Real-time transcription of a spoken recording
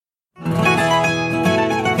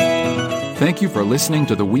Thank you for listening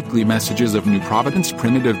to the weekly messages of New Providence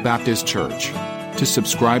Primitive Baptist Church. To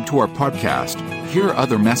subscribe to our podcast, hear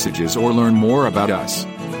other messages, or learn more about us,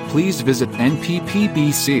 please visit nppbc.com.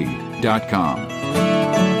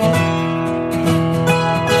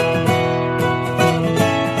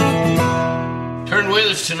 Turn with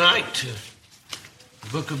us tonight to the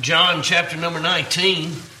book of John, chapter number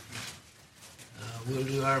 19. We'll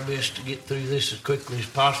do our best to get through this as quickly as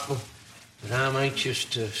possible. But I'm anxious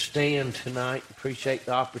to stand tonight. Appreciate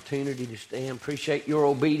the opportunity to stand. Appreciate your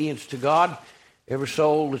obedience to God. Every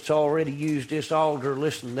soul that's already used this altar,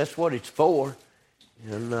 listen, that's what it's for.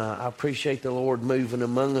 And I appreciate the Lord moving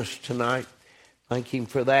among us tonight. Thank Him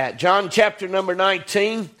for that. John chapter number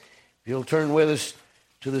 19. If you'll turn with us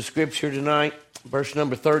to the scripture tonight, verse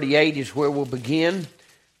number 38 is where we'll begin.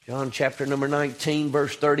 John chapter number 19,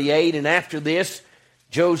 verse 38. And after this,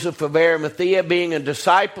 Joseph of Arimathea, being a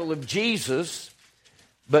disciple of Jesus,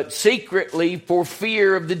 but secretly for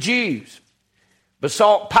fear of the Jews,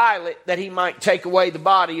 besought Pilate that he might take away the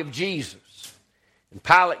body of Jesus. And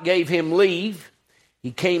Pilate gave him leave.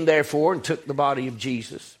 He came therefore and took the body of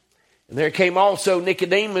Jesus. And there came also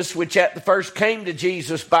Nicodemus, which at the first came to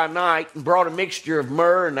Jesus by night, and brought a mixture of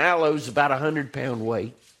myrrh and aloes about 100-pound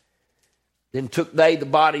weight. Then took they the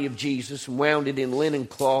body of Jesus and wound it in linen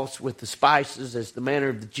cloths with the spices, as the manner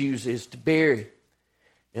of the Jews is to bury.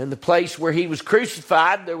 And in the place where he was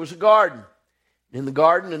crucified there was a garden. In the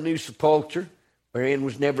garden a new sepulchre, wherein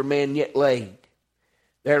was never man yet laid.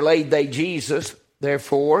 There laid they Jesus,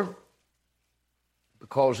 therefore,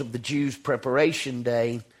 because of the Jews' preparation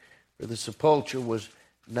day, for the sepulchre was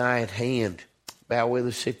nigh at hand. Bow with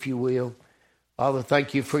us if you will. Father,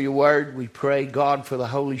 thank you for your word. We pray, God, for the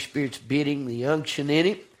Holy Spirit's bidding, the unction in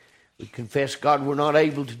it. We confess, God, we're not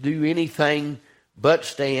able to do anything but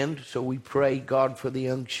stand. So we pray, God, for the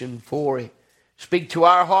unction for it. Speak to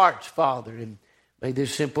our hearts, Father, and may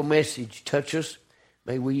this simple message touch us.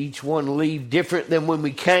 May we each one leave different than when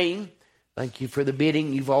we came. Thank you for the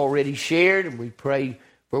bidding you've already shared, and we pray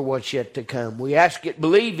for what's yet to come. We ask it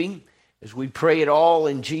believing as we pray it all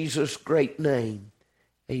in Jesus' great name.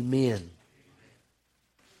 Amen.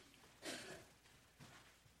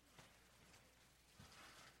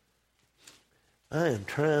 I am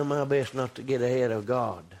trying my best not to get ahead of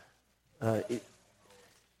God. Is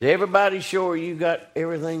everybody sure you got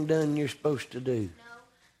everything done you're supposed to do?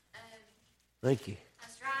 No. Thank you. I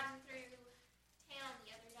was driving through town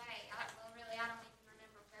the other day. I don't even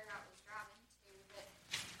remember where I was driving to. But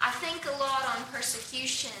I think a lot on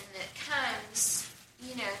persecution that comes,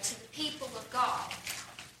 to the people of God.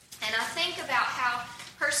 And I think about how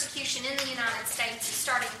persecution in the United States is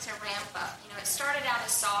starting to ramp up. It started out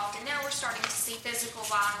as soft, and now we're starting to see physical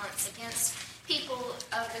violence against people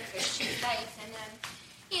of the Christian faith. And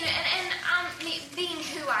I'm being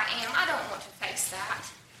who I am, I don't want to face that.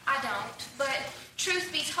 I don't. But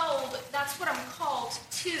truth be told, that's what I'm called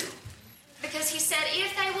to. Because he said,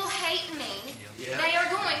 if they will hate me, they are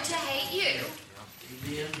going to hate you.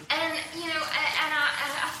 And,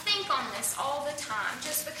 I think on this all the time,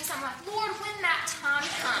 just because I'm like, Lord, when that time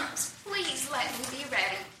comes, please let me be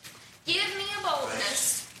ready. Give me a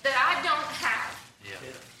boldness that I don't have.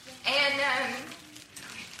 And,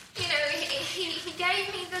 he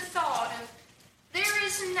gave me the thought of,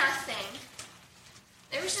 there's nothing,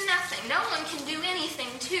 no one can do anything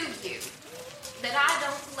to you that I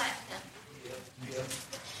don't let them.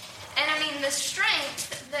 And the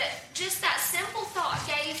strength that just that simple thought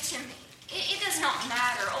gave to me, it does not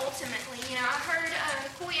matter ultimately. I heard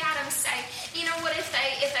Coy Adams say, what if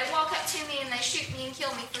they walk up to me and they shoot me and kill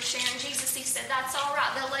me for sharing Jesus? He said, that's all right.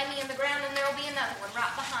 They'll lay me in the ground and there'll be another one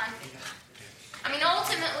right behind me.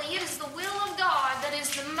 Ultimately, it is the will of God that is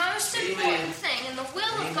the most important thing. And the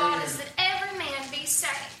will of God is that every man be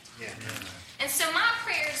saved. And so my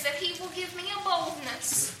prayer is that he will give me a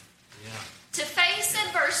boldness to face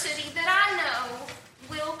adversity that I know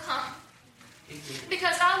will come.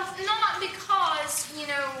 Because not because,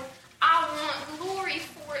 I want glory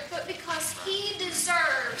for it, but because he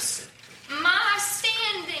deserves my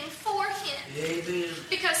standing for him. Amen.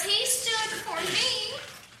 Because he stood for me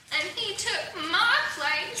and he took my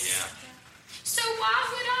place. So why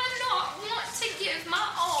would I not want to give my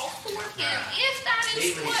all for him if that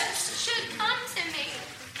is what should come to me?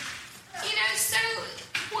 So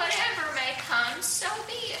whatever may come, so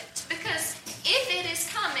be it. Because if it is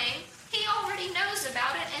coming, he already knows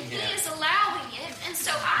about it and he is allowing it. And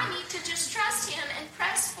so I need to just trust him and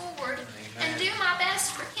press forward and do my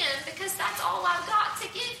best for him because that's all I've got to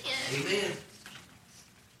give him. Amen.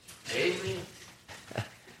 Amen.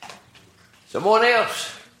 Someone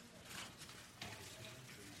else.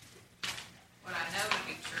 What I know to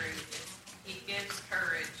be true is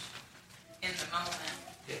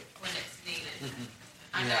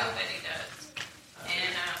know that he does.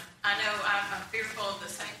 And I know I'm fearful of the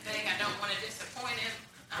same thing. I don't want to disappoint him.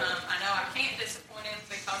 I know I can't disappoint him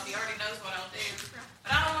because he already knows what I'll do.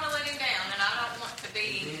 But I don't want to let him down, and I don't want to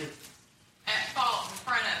be at fault in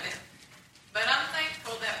front of him. But I'm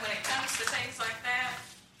thankful that when it comes to things like that,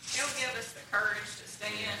 he'll give us the courage to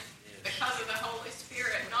stand because of the Holy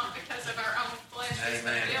Spirit, not because of our own flesh's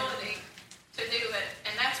ability to do it.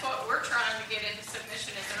 And that's what we're trying to get into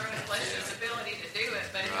submission, is our own flesh's ability to do it.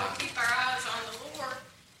 But if we'll keep our eyes on the Lord,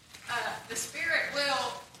 the Spirit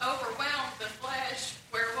will overwhelm the flesh,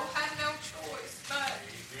 where we'll have no choice but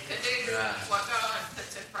to do what God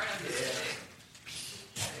puts in front of us to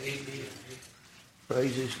do. Amen.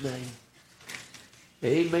 Praise His name.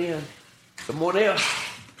 Amen. Someone else.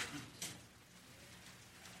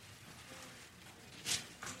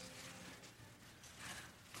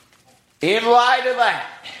 In light of that,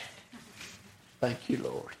 thank you,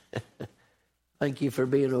 Lord. Thank you for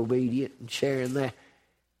being obedient and sharing that,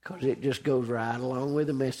 because it just goes right along with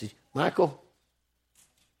the message. Michael?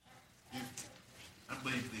 I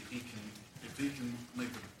believe that if he can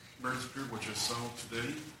make the bird spirit, which I saw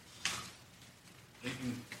today, he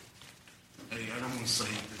can, hey, I don't want to say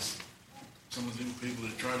this. Some of the people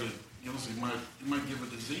that try to, he might give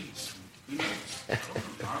a disease. Who knows? I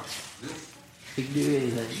don't know. He can do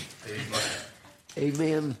anything.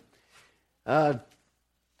 Amen.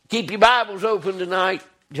 Keep your Bibles open tonight.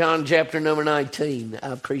 John chapter number 19. I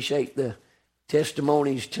appreciate the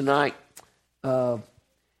testimonies tonight. The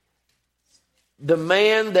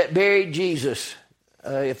man that buried Jesus.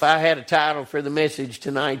 If I had a title for the message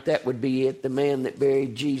tonight, that would be it. The man that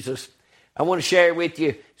buried Jesus. I want to share with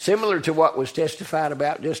you, similar to what was testified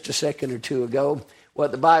about just a second or two ago,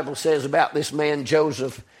 what the Bible says about this man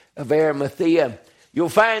Joseph of Arimathea. You'll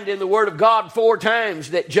find in the Word of God 4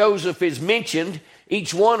 times that Joseph is mentioned,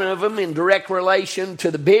 each one of them in direct relation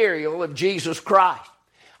to the burial of Jesus Christ.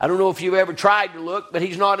 I don't know if you've ever tried to look, but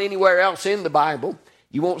he's not anywhere else in the Bible.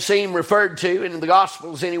 You won't see him referred to in the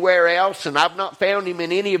Gospels anywhere else, and I've not found him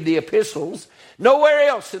in any of the epistles. Nowhere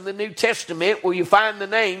else in the New Testament will you find the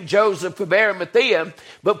name Joseph of Arimathea,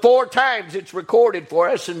 but 4 times it's recorded for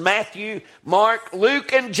us in Matthew, Mark,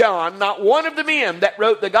 Luke, and John. Not one of the men that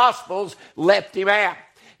wrote the Gospels left him out.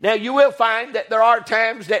 Now, you will find that there are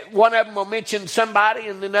times that one of them will mention somebody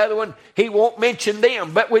and another one, he won't mention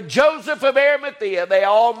them. But with Joseph of Arimathea, they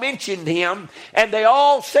all mentioned him, and they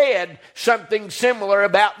all said something similar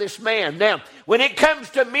about this man. Now, when it comes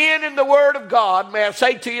to men in the Word of God, may I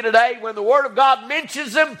say to you today, when the Word of God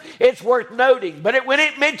mentions them, it's worth noting. But when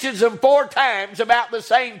it mentions them 4 times about the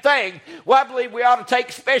same thing, well, I believe we ought to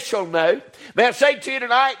take special note. May I say to you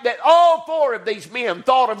tonight that all 4 of these men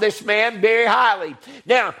thought of this man very highly.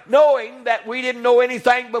 Now, knowing that we didn't know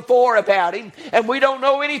anything before about him, and we don't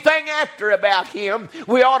know anything after about him,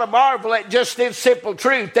 we ought to marvel at just this simple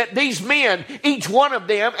truth, that these men, each one of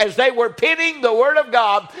them, as they were penning the Word of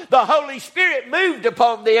God, the Holy Spirit moved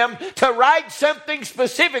upon them to write something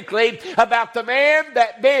specifically about the man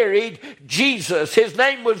that buried Jesus. His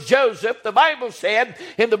name was Joseph. The Bible said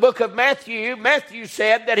in the book of Matthew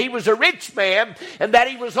said that he was a rich man and that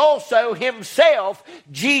he was also himself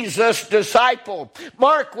Jesus' disciple.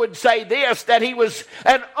 Mark would say this, that he was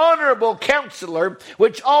an honorable counselor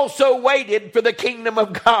which also waited for the kingdom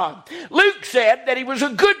of God. Luke said that he was a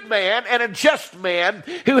good man and a just man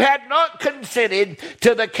who had not consented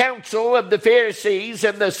to the counsel of the Pharisees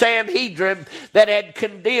and the Sanhedrin that had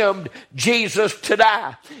condemned Jesus to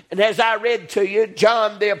die. And as I read to you,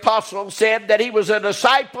 John the Apostle said that he was a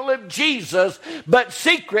disciple of Jesus, but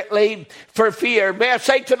secretly for fear. May I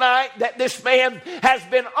say tonight that this man has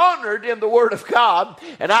been honored in the Word of God,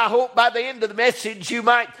 and I hope by the end of the message you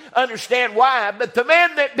might understand why. But the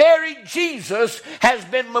man that buried Jesus has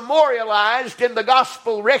been memorialized in the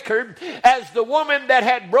gospel record as the woman that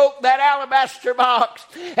had broke that alabaster box,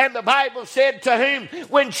 and the Bible said to whom,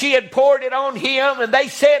 when she had poured it on him, and they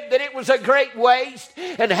said that it was a great waste,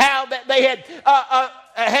 and how that they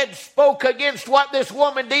had spoke against what this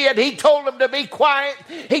woman did. He told them to be quiet.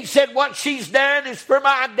 He said, what she's done is for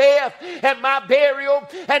my death and my burial.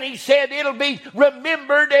 And he said, it'll be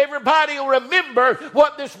remembered. Everybody will remember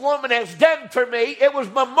what this woman has done for me. It was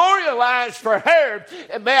memorialized for her.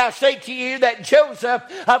 And may I say to you that Joseph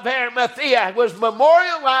of Arimathea was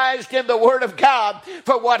memorialized in the Word of God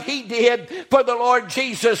for what he did for the Lord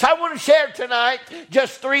Jesus. I want to share tonight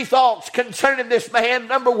just 3 thoughts concerning this man.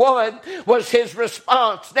 Number 1 was his response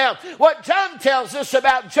response. Now, what John tells us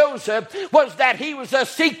about Joseph was that he was a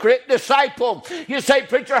secret disciple. You say,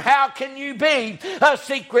 preacher, how can you be a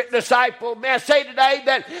secret disciple? May I say today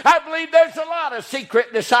that I believe there's a lot of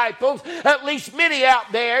secret disciples, at least many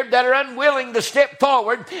out there that are unwilling to step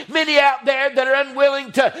forward, many out there that are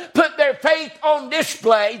unwilling to put their faith on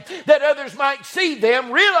display that others might see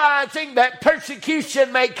them, realizing that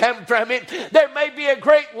persecution may come from it. There may be a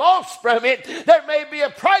great loss from it. There may be a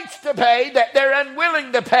price to pay that they're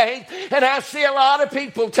unwilling to pay. And I see a lot of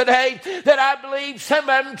people today that I believe some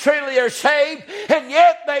of them truly are saved, and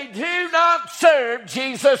yet they do not serve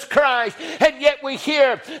Jesus Christ. And yet we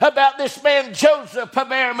hear about this man Joseph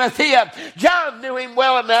of Arimathea. John knew him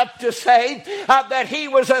well enough to say that he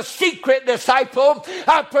was a secret disciple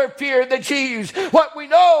for fear of the Jews. What we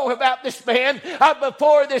know about this man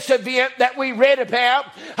before this event that we read about,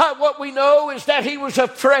 what we know is that he was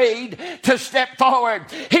afraid to step forward.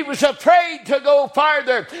 He was afraid to go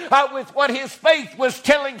farther with what his faith was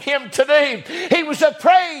telling him to do. He was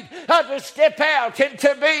afraid to step out and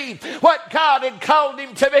to be what God had called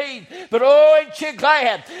him to be. But oh, ain't you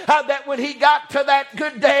glad that when he got to that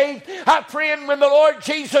good day, friend, when the Lord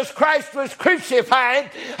Jesus Christ was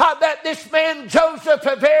crucified, that this man Joseph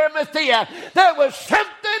of Arimathea, there was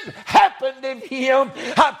something happened in him,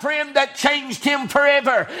 friend, that changed him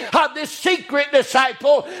forever. This secret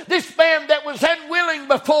disciple, this man that was unwilling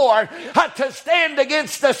before to stand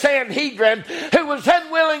against the Sanhedrin, who was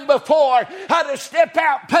unwilling before to step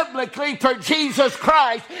out publicly for Jesus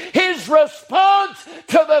Christ, his response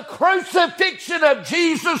to the crucifixion of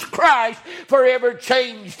Jesus Christ forever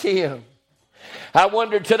changed him. I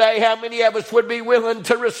wonder today how many of us would be willing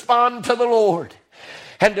to respond to the Lord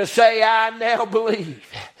and to say, I now believe.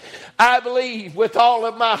 I believe with all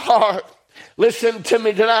of my heart. Listen to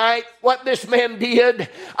me tonight. What this man did,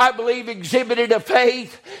 I believe, exhibited a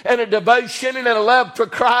faith and a devotion and a love for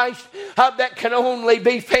Christ that can only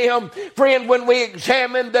be found, friend, when we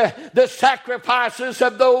examine the sacrifices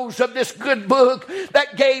of those of this good book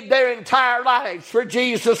that gave their entire lives for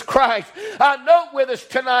Jesus Christ. Note with us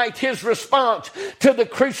tonight his response to the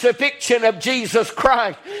crucifixion of Jesus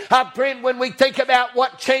Christ. Friend, when we think about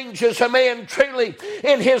what changes a man truly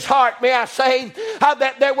in his heart, may I say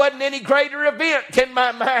that there wasn't any greater event in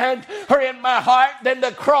my mind or in my heart than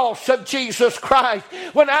the cross of Jesus Christ.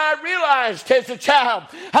 When I realized as a child,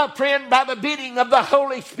 friend, by the bidding of the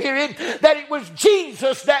Holy Spirit, that it was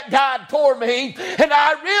Jesus that died for me, and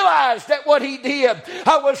I realized that what he did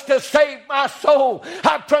was to save my soul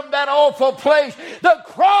from that awful place. The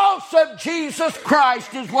cross of Jesus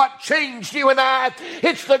Christ is what changed you and I.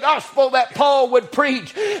 It's the gospel that Paul would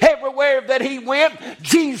preach everywhere that he went.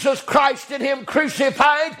 Jesus Christ and him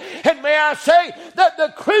crucified. And may I say that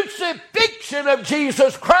the crucifixion of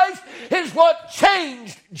Jesus Christ is what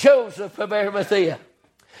changed Joseph of Arimathea.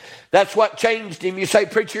 That's what changed him. You say,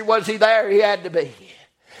 preacher, was he there? He had to be.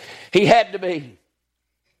 He had to be.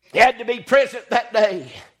 He had to be present that day.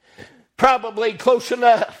 Probably close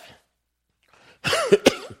enough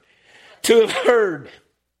to have heard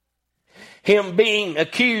him being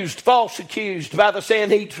accused, false accused by the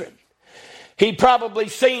Sanhedrin. He probably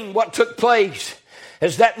seen what took place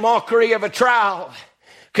as that mockery of a trial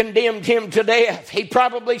condemned him to death. He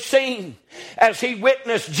probably seen as he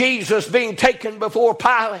witnessed Jesus being taken before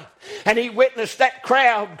Pilate, and he witnessed that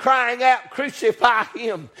crowd crying out, crucify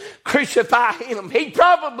him, crucify him. He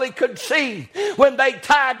probably could see when they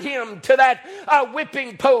tied him to that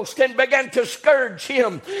whipping post and began to scourge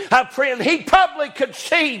him. Friend, he probably could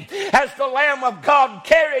see as the Lamb of God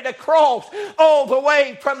carried a cross all the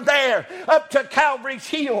way from there up to Calvary's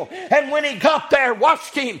hill. And when he got there,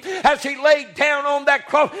 watched him as he laid down on that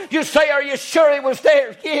cross. You say, are you sure he was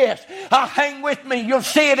there? Yes. Hang with me. You'll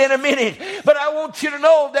see it in a minute. But I want you to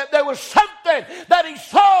know that there was something that he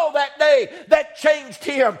saw that day that changed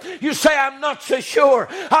him. You say, I'm not so sure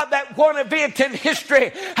that one event in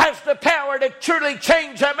history has the power to truly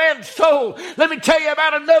change a man's soul. Let me tell you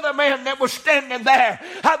about another man that was standing there.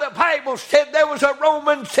 The Bible said there was a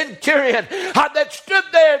Roman Centurion that stood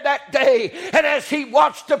there that day, and as he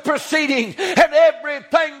watched the proceeding and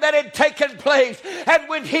everything that had taken place, and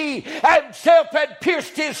when he himself had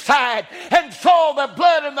pierced his side and saw the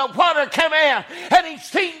blood and the water come out, and he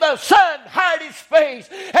seen the sun hide his face,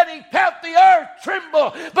 and he felt the earth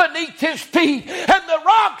tremble beneath his feet, and the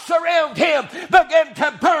rocks around him began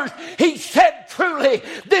to burst, he said, truly,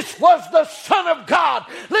 this was the Son of God.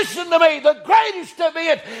 Listen to me. The greatest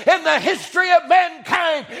event in the history of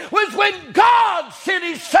mankind was when God sent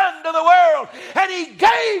his Son to the world, and he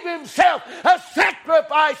gave himself a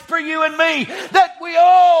sacrifice for you and me, that we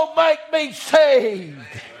all might be saved.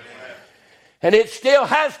 And it still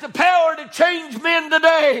has the power to change men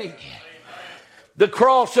today. The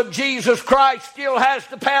cross of Jesus Christ still has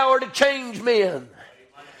the power to change men.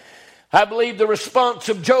 I believe the response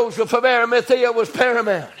of Joseph of Arimathea was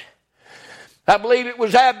paramount. I believe it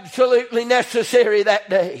was absolutely necessary that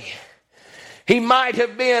day. He might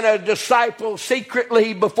have been a disciple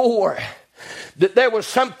secretly before, that there was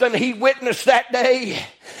something he witnessed that day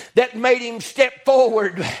that made him step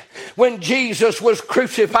forward when Jesus was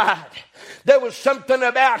crucified. There was something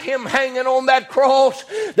about him hanging on that cross.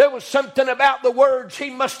 There was something about the words he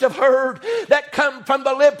must have heard that come from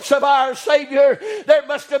the lips of our Savior. There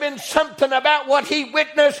must have been something about what he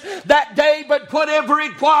witnessed that day. But whatever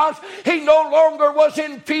it was, he no longer was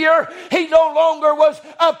in fear. He no longer was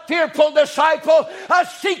a fearful disciple, a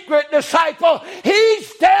secret disciple. He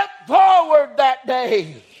stepped forward that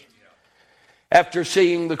day after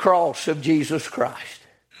seeing the cross of Jesus Christ.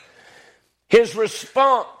 His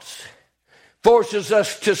response forces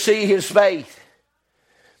us to see his faith.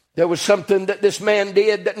 There was something that this man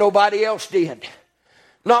did that nobody else did.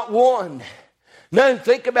 Not one. No,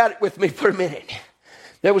 think about it with me for a minute.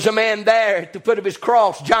 There was a man there at the foot of his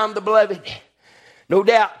cross, John the Beloved, no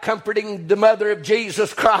doubt comforting the mother of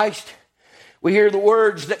Jesus Christ. We hear the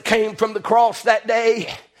words that came from the cross that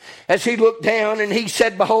day as he looked down and he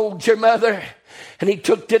said, "Behold your mother." And he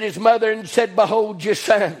took to his mother and said, "Behold your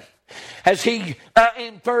son." As he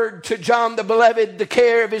inferred to John the Beloved the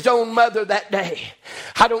care of his own mother that day.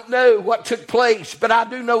 I don't know what took place, but I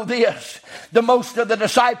do know this. The most of the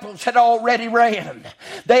disciples had already ran.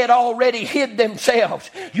 They had already hid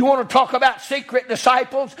themselves. You want to talk about secret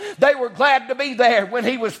disciples? They were glad to be there when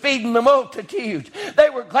he was feeding the multitudes.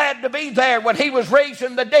 They were glad to be there when he was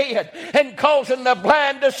raising the dead and causing the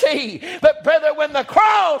blind to see. But brother, when the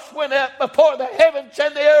cross went up before the heavens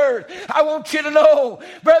and the earth, I want you to know,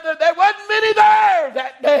 brother, there wasn't many there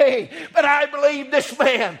that day. But I believe this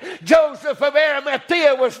man, Joseph of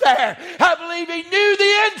Arimathea, was there. I believe he knew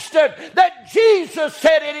the instant that Jesus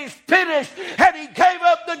said it is finished, and he gave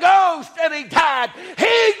up the ghost and he died.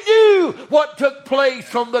 He knew what took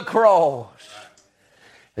place on the cross,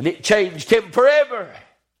 and it changed him forever.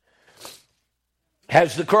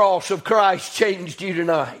 Has the cross of Christ changed you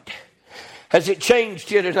tonight? Has it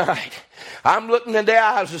changed you tonight? I'm looking in the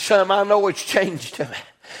eyes of some. I know it's changed them.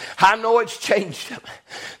 I know it's changed them.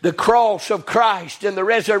 The cross of Christ and the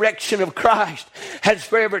resurrection of Christ has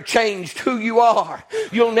forever changed who you are.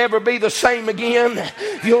 You'll never be the same again.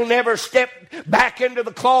 You'll never step back into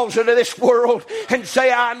the closet of this world and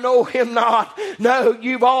say, "I know him not." No,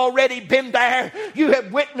 you've already been there. You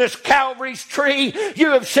have witnessed Calvary's tree.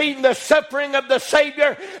 You have seen the suffering of the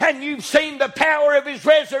Savior, and you've seen the power of his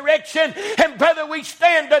resurrection. And brother, we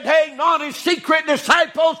stand today not as secret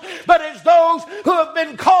disciples, but as those who have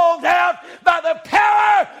been called out by the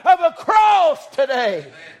power of a cross today.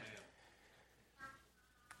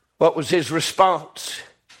 What was his response?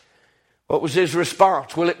 What was his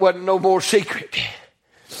response? Well, it wasn't no more secret.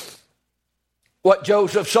 What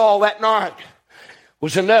Joseph saw that night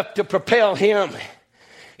was enough to propel him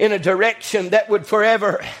in a direction that would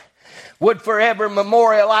forever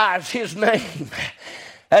memorialize his name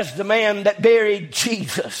as the man that buried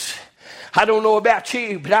Jesus. I don't know about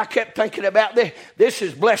you, but I kept thinking about this. This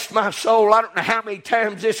has blessed my soul. I don't know how many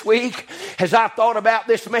times this week as I thought about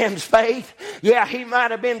this man's faith. Yeah, he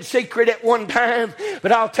might have been secret at one time,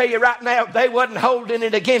 but I'll tell you right now, they wasn't holding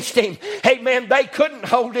it against him. Hey man, they couldn't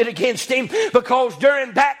hold it against him because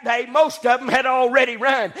during that day, most of them had already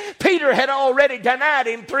run. Peter had already denied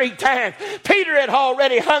him 3 times. Peter had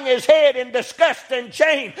already hung his head in disgust and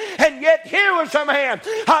shame. And yet here was a man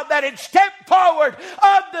that had stepped forward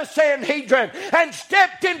of the Sanhedrin and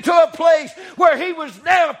stepped into a place where he was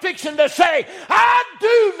now fixing to say, "I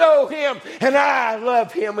do know him and I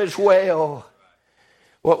love him as well."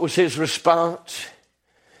 What was his response?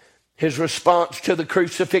 His response to the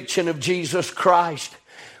crucifixion of Jesus Christ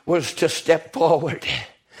was to step forward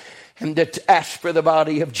and to ask for the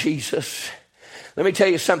body of Jesus. Let me tell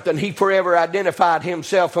you something. He forever identified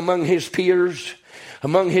himself among his peers,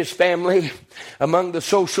 among his family, among the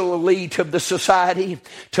social elite of the society,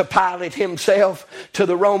 to Pilate himself, to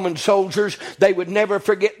the Roman soldiers. They would never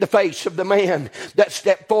forget the face of the man that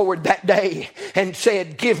stepped forward that day and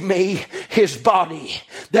said, "Give me his body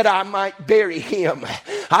that I might bury him."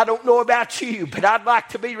 I don't know about you, but I'd like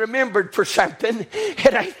to be remembered for something.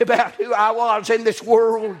 It ain't about who I was in this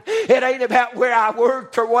world. It ain't about where I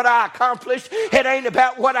worked or what I accomplished. It ain't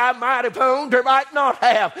about what I might have owned or might not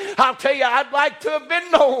have. I'll tell you, I'd like to have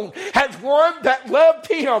been known as one that loved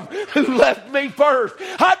him who loved me first.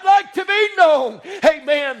 I'd like to be known,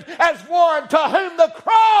 amen, as one to whom the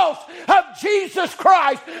cross cross of Jesus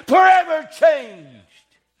Christ forever changed.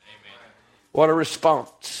 What a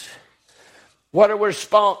response. What a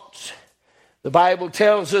response. The Bible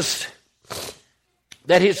tells us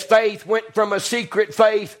that his faith went from a secret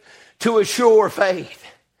faith to a sure faith.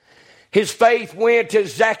 His faith went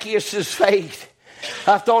as Zacchaeus' faith.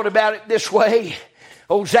 I thought about it this way.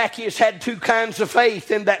 Zacchaeus had two kinds of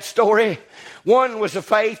faith in that story. One was a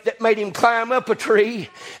faith that made him climb up a tree,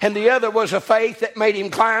 and the other was a faith that made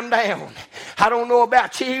him climb down. I don't know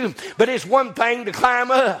about you, but it's one thing to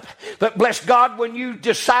climb up. But bless God, when you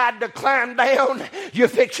decide to climb down, you're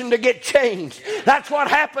fixing to get changed. That's what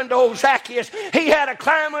happened to old Zacchaeus. He had a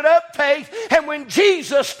climbing up faith, and when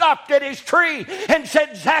Jesus stopped at his tree and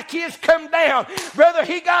said, Zacchaeus, come down, brother,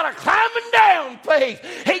 he got a climbing down faith.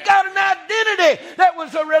 He got an identity that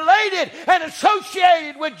was related and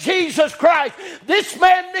associated with Jesus Christ. This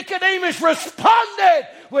man Nicodemus responded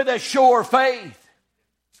with a sure faith.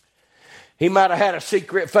 He might have had a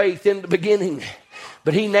secret faith in the beginning,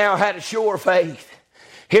 but he now had a sure faith.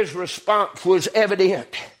 His response was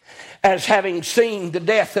evident as having seen the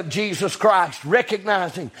death of Jesus Christ,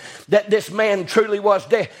 recognizing that this man truly was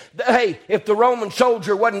dead. Hey, if the Roman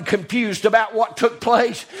soldier wasn't confused about what took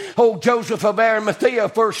place, old Joseph of Arimathea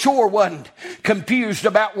for sure wasn't confused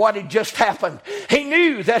about what had just happened. He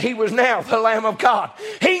knew that he was now the Lamb of God.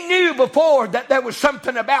 He knew before that there was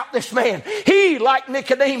something about this man. He, like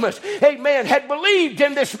Nicodemus, amen, had believed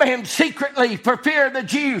in this man secretly for fear of the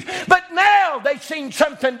Jews. But now they seen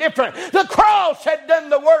something different. The cross had done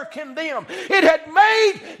the work in them. It had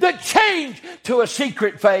made the change to a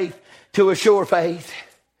secret faith to a sure faith.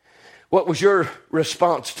 What was your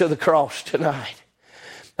response to the cross tonight?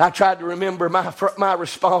 I tried to remember my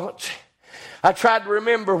response. I tried to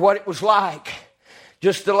remember what it was like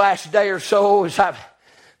just the last day or so as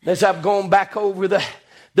I've gone back over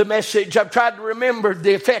the message. I've tried to remember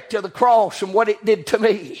the effect of the cross and what it did to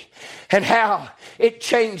me and how it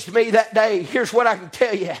changed me that day. Here's what I can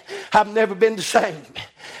tell you. I've never been the same.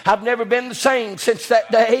 I've never been the same since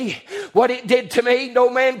that day. What it did to me, no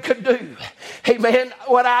man could do. Amen.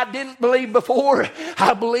 What I didn't believe before,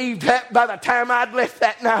 I believed that by the time I'd left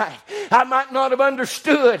that night. I might not have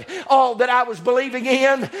understood all that I was believing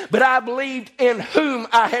in, but I believed in whom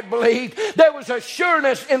I had believed. There was a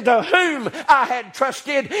sureness into whom I had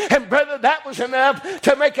trusted. And brother, that was enough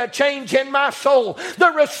to make a change in my soul.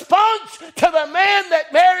 The response to the man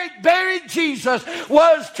that buried Jesus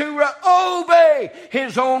was to obey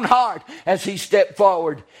his own heart as he stepped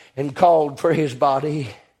forward and called for his body.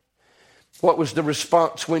 What was the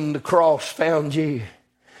response when the cross found you?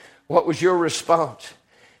 What was your response?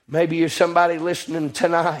 Maybe you're somebody listening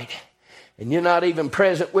tonight and you're not even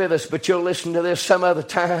present with us, but you'll listen to this some other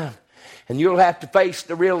time and you'll have to face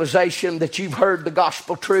the realization that you've heard the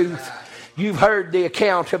gospel truth. You've heard the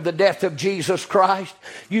account of the death of Jesus Christ.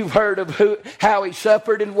 You've heard of how he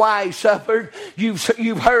suffered and why he suffered. You've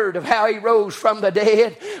heard of how he rose from the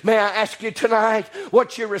dead. May I ask you tonight,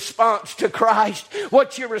 what's your response to Christ?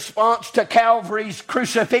 What's your response to Calvary's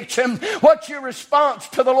crucifixion? What's your response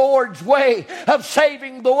to the Lord's way of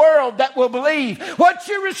saving the world that will believe? What's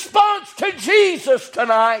your response to Jesus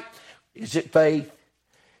tonight? Is it faith?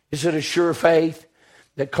 Is it a sure faith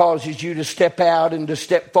that causes you to step out and to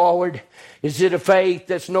step forward? Is it a faith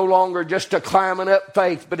that's no longer just a climbing up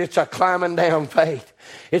faith, but it's a climbing down faith?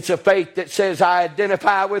 It's a faith that says, I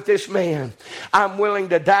identify with this man. I'm willing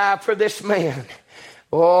to die for this man.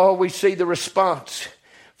 Oh, we see the response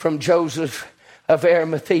from Joseph of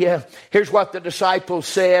Arimathea. Here's what the disciples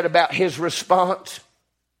said about his response.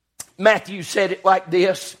 Matthew said it like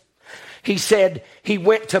this. He said he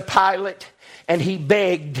went to Pilate and he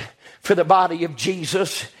begged for the body of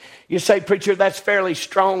Jesus. You say, preacher, that's fairly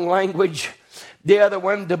strong language. The other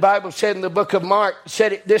one, the Bible said in the book of Mark,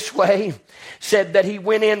 said it this way, said that he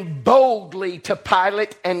went in boldly to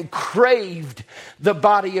Pilate and craved the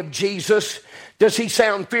body of Jesus. Does he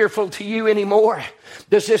sound fearful to you anymore?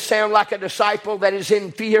 Does this sound like a disciple that is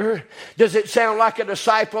in fear? Does it sound like a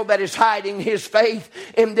disciple that is hiding his faith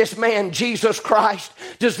in this man, Jesus Christ?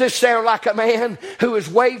 Does this sound like a man who is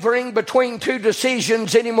wavering between two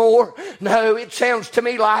decisions anymore? No, it sounds to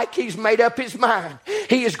me like he's made up his mind.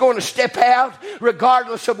 He is going to step out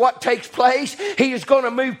regardless of what takes place. He is going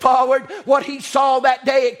to move forward. What he saw that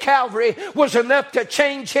day at Calvary was enough to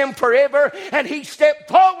change him forever. And he stepped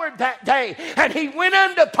forward that day and he went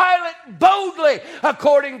unto Pilate boldly,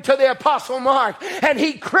 according to the Apostle Mark, and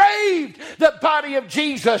he craved the body of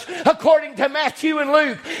Jesus, according to Matthew and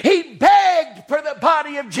Luke. He begged for the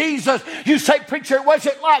body of Jesus. You say, preacher, was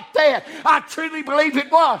it like that? I truly believe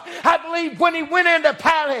it was. I believe when he went into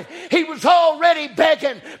Pilate, he was already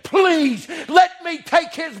begging, please let me me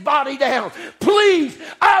take his body down. Please,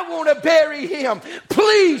 I want to bury him.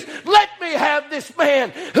 Please, let me have this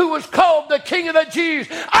man who was called the King of the Jews.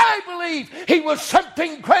 I believe he was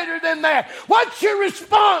something greater than that. What's your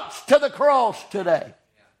response to the cross today?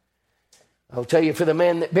 I'll tell you, for the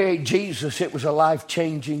man that buried Jesus, it was a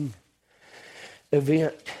life-changing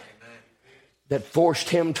event that forced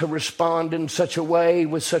him to respond in such a way,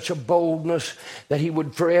 with such a boldness, that he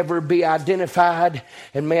would forever be identified,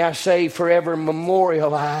 and may I say forever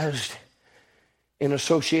memorialized in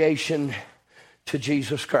association to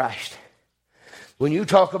Jesus Christ. When you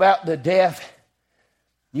talk about the death,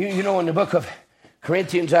 you know in the book of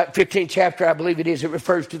Corinthians, 15th chapter, I believe it is, it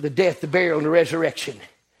refers to the death, the burial, and the resurrection.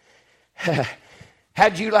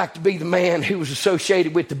 How'd you like to be the man who was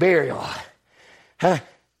associated with the burial?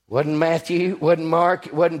 Wasn't Matthew, wasn't Mark,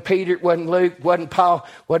 wasn't Peter, wasn't Luke, wasn't Paul,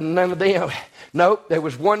 wasn't none of them. Nope, there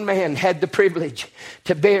was one man had the privilege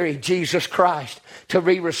to bury Jesus Christ, to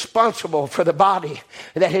be responsible for the body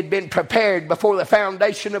that had been prepared before the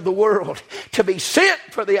foundation of the world, to be sent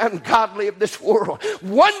for the ungodly of this world.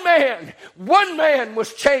 One man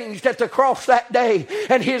was changed at the cross that day,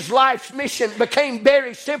 and his life's mission became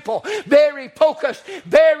very simple, very focused,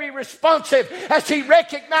 very responsive, as he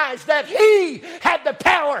recognized that he had the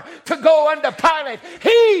power to go unto Pilate.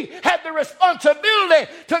 He had the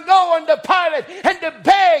responsibility to go unto Pilate and to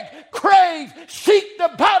beg, crave, seek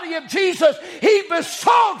the body of Jesus. He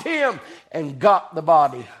besought him and got the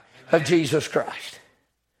body of Jesus Christ.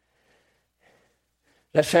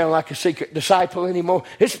 That sound like a secret disciple anymore?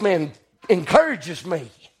 This man encourages me.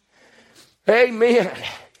 Amen.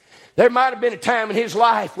 There might have been a time in his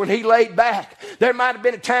life when he laid back. There might have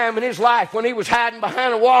been a time in his life when he was hiding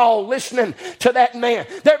behind a wall listening to that man.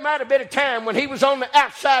 There might have been a time when he was on the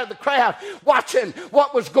outside of the crowd watching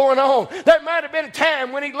what was going on. There might have been a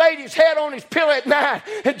time when he laid his head on his pillow at night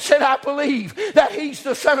and said, I believe that he's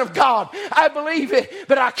the Son of God. I believe it,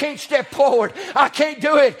 but I can't step forward. I can't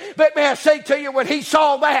do it. But may I say to you, when he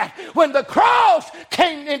saw that, when the cross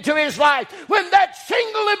came into his life, when that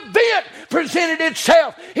single event presented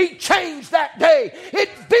itself, he changed that day. It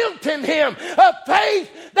built in him a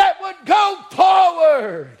faith that would go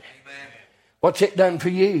forward. Amen. What's it done for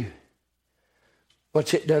you?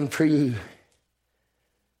 What's it done for you?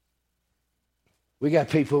 We got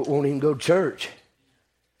people that won't even go to church.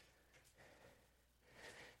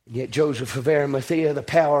 And yet Joseph of Arimathea, the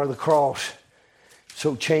power of the cross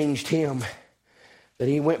so changed him that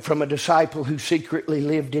he went from a disciple who secretly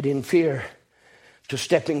lived it in fear to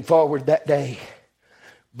stepping forward that day.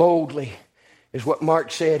 Boldly is what Mark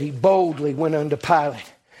said. He boldly went unto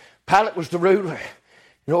Pilate. Pilate was the ruler.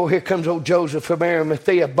 And here comes old Joseph of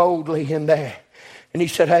Arimathea boldly in there. And he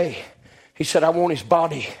said, I want his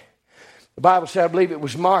body. The Bible said, I believe it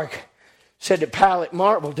was Mark, said that Pilate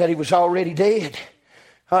marveled that he was already dead.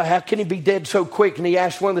 How can he be dead so quick? And he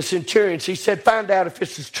asked one of the centurions, he said, find out if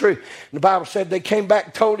this is true. And the Bible said they came back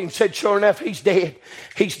and told him, said, sure enough, he's dead.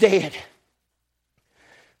 He's dead.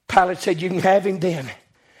 Pilate said, you can have him then.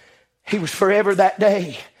 He was forever that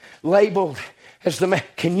day labeled as the man.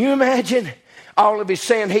 Can you imagine all of his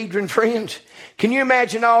Sanhedrin friends? Can you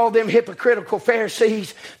imagine all them hypocritical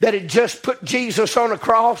Pharisees that had just put Jesus on a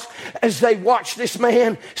cross as they watched this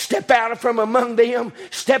man step out from among them,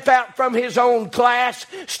 step out from his own class,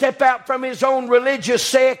 step out from his own religious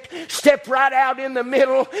sect, step right out in the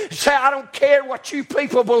middle, say, I don't care what you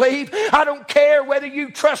people believe. I don't care whether you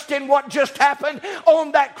trust in what just happened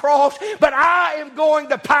on that cross, but I am going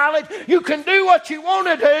to Pilate. You can do what you want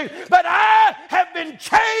to do, but I have been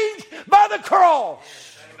changed by the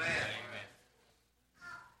cross. Amen.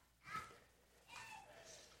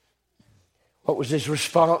 What was his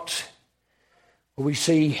response? Well, we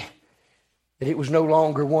see that it was no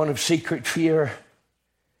longer one of secret fear,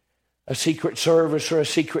 a secret service, or a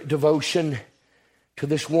secret devotion to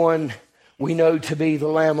this one we know to be the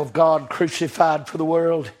Lamb of God crucified for the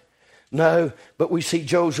world. No, but we see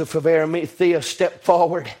Joseph of Arimathea step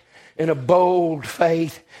forward in a bold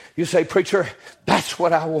faith. You say, preacher, that's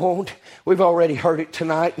what I want. We've already heard it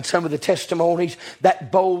tonight in some of the testimonies,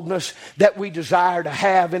 that boldness that we desire to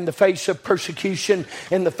have in the face of persecution,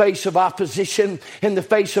 in the face of opposition, in the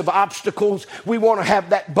face of obstacles. We want to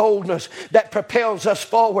have that boldness that propels us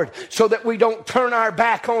forward so that we don't turn our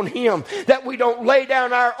back on him, that we don't lay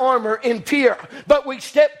down our armor in fear, but we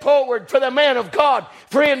step forward for the man of God,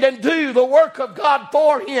 friend, and do the work of God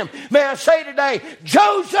for him. May I say today,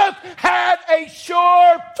 Joseph had a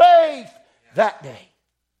sure faith that day.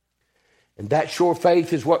 And that sure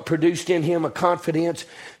faith is what produced in him a confidence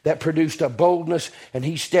that produced a boldness. And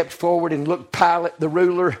he stepped forward and looked Pilate, the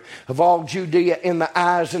ruler of all Judea, in the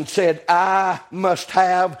eyes and said, I must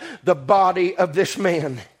have the body of this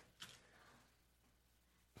man.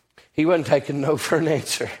 He wasn't taking no for an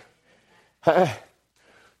answer.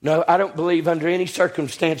 No, I don't believe under any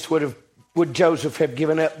circumstance would Joseph have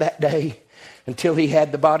given up that day until he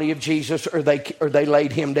had the body of Jesus, or they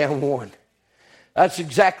laid him down one. That's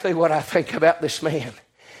exactly what I think about this man.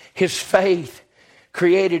 His faith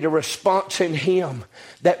created a response in him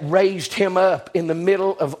that raised him up in the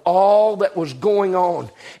middle of all that was going on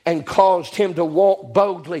and caused him to walk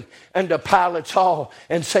boldly into Pilate's hall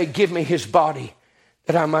and say, give me his body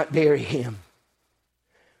that I might bury him.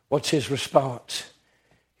 What's his response?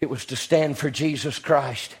 It was to stand for Jesus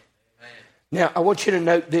Christ. Amen. Now, I want you to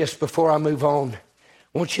note this before I move on.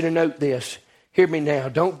 I want you to note this. Hear me now.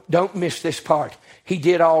 Don't miss this part. He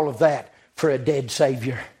did all of that for a dead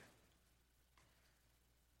Savior.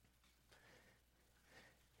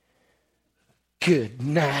 Good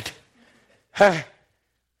night. Huh?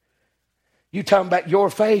 You talking about your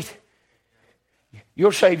faith?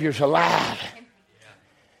 Your Savior's alive.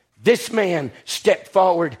 This man stepped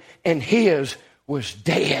forward and his was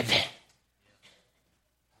dead.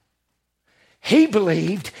 He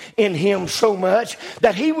believed in him so much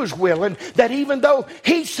that he was willing that even though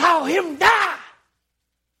he saw him die,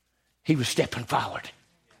 he was stepping forward.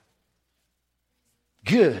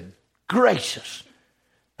 Good gracious.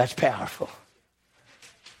 That's powerful.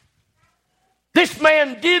 This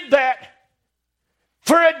man did that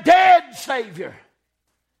for a dead Savior.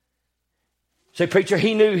 Say, preacher,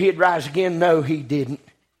 he knew he'd rise again. No, he didn't.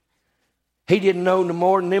 He didn't know no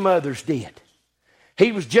more than them others did.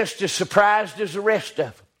 He was just as surprised as the rest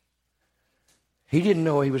of them. He didn't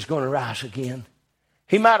know he was going to rise again.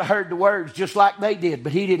 He might have heard the words just like they did,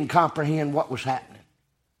 but he didn't comprehend what was happening.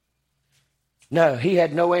 No, he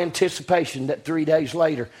had no anticipation that 3 days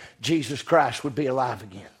later, Jesus Christ would be alive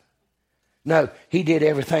again. No, he did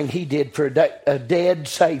everything he did for a dead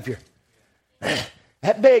Savior.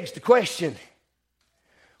 That begs the question,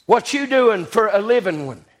 what you doing for a living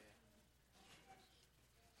one?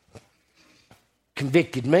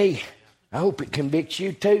 Convicted me. I hope it convicts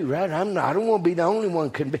you too, right? I don't want to be the only one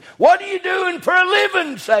convicted. What are you doing for a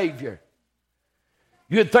living Savior?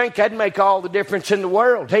 You'd think that'd make all the difference in the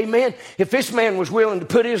world. Amen. If this man was willing to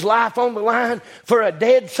put his life on the line for a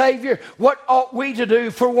dead Savior, what ought we to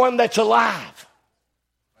do for one that's alive?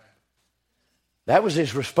 That was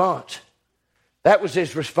his response. That was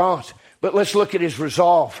his response. But let's look at his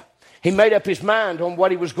resolve. He made up his mind on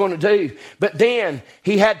what he was going to do, but then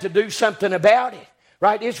he had to do something about it.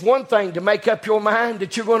 Right? It's one thing to make up your mind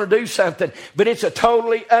that you're going to do something, but it's a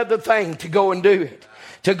totally other thing to go and do it.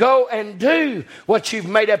 To go and do what you've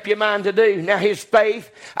made up your mind to do. Now his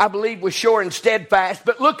faith, I believe, was sure and steadfast,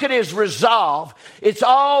 but look at his resolve. It's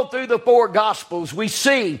all through the four Gospels. We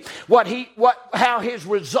see how his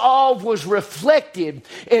resolve was reflected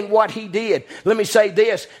in what he did. Let me say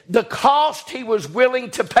this. The cost he was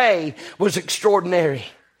willing to pay was extraordinary.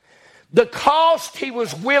 The cost he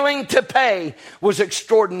was willing to pay was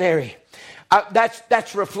extraordinary.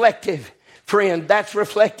 That's reflective, friend. That's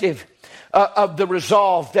reflective of the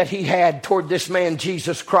resolve that he had toward this man,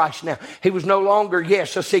 Jesus Christ. Now, he was no longer,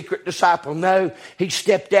 yes, a secret disciple. No, he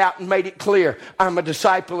stepped out and made it clear. I'm a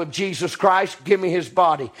disciple of Jesus Christ. Give me his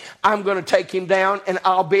body. I'm going to take him down and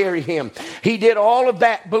I'll bury him. He did all of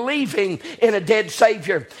that believing in a dead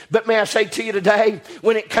Savior. But may I say to you today,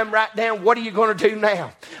 when it come right down, what are you going to do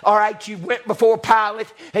now? All right, you went before Pilate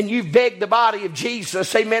and you begged the body of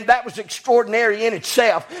Jesus. Amen. That was extraordinary in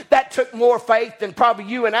itself. That took more faith than probably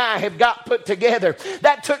you and I have got put together.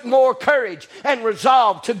 That took more courage and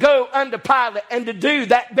resolve to go unto Pilate and to do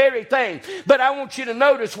that very thing. But I want you to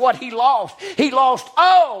notice what he lost. He lost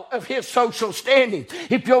all of his social standing.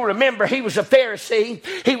 If you'll remember, he was a Pharisee.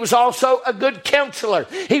 He was also a good counselor.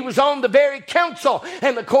 He was on the very council.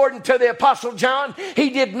 And according to the Apostle John,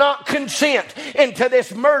 he did not consent into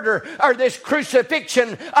this murder or this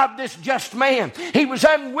crucifixion of this just man. He was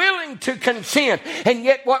unwilling to consent. And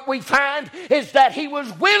yet what we find is that he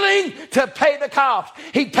was willing to pay the cost.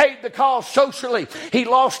 He paid the cost socially. He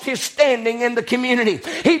lost his standing in the community.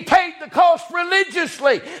 He paid the cost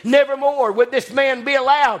religiously. Nevermore would this man be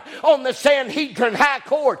allowed on the Sanhedrin High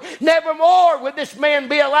Court. Nevermore would this man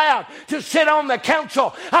be allowed to sit on the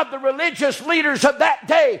council of the religious leaders of that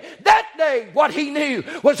day. That day, what he knew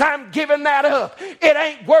was, I'm giving that up. It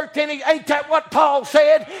ain't worth any. Ain't that what Paul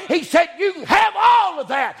said? He said, you can have all of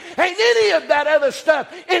that. Ain't any of that other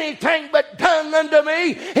stuff anything but done unto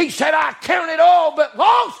me. He said, I count it all but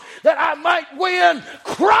loss that I might win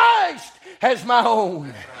Christ as my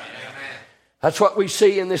own. That's what we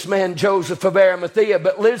see in this man Joseph of Arimathea.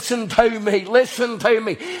 But listen to me, listen to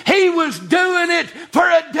me. He was doing it for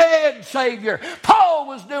a dead Savior. Paul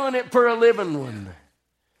was doing it for a living one.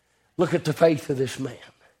 Look at the faith of this man.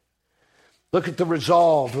 Look at the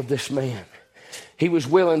resolve of this man. He was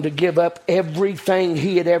willing to give up everything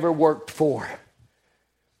he had ever worked for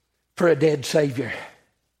a dead Savior.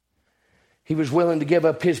 He was willing to give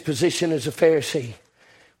up his position as a Pharisee,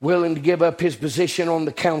 willing to give up his position on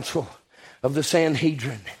the council of the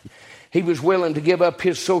Sanhedrin. He was willing to give up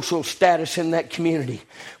his social status in that community.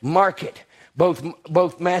 Mark it.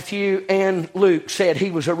 Both Matthew and Luke said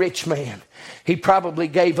he was a rich man. He probably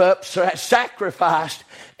gave up, sacrificed,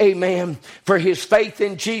 amen, for his faith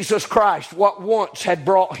in Jesus Christ, what once had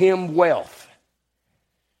brought him wealth.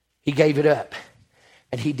 He gave it up,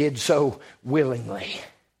 and he did so willingly.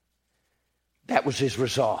 That was his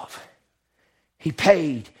resolve. He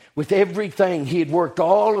paid with everything he had worked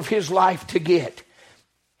all of his life to get.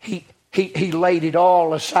 He laid it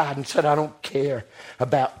all aside and said, I don't care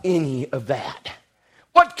about any of that.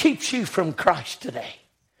 What keeps you from Christ today?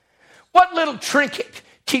 What little trinket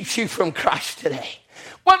keeps you from Christ today?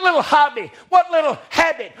 What little hobby, what little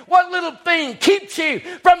habit, what little thing keeps you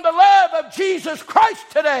from the love of Jesus Christ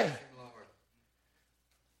today?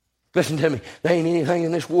 Listen to me. There ain't anything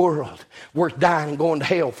in this world worth dying and going to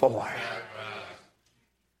hell for.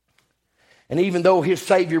 And even though his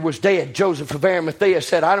Savior was dead, Joseph of Arimathea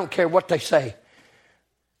said, I don't care what they say.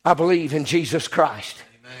 I believe in Jesus Christ.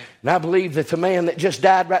 Amen. And I believe that the man that just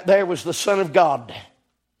died right there was the Son of God.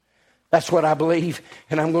 That's what I believe,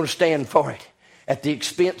 and I'm going to stand for it at the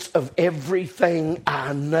expense of everything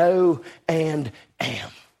I know and am.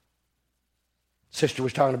 Sister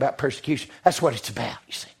was talking about persecution. That's what it's about,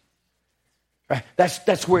 you see. Right?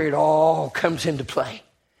 That's where it all comes into play.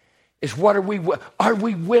 Is what are we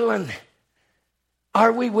willing?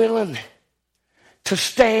 Are we willing to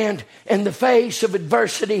stand in the face of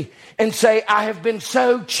adversity and say, I have been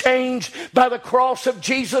so changed by the cross of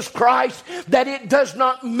Jesus Christ that it does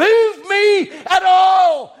not move me at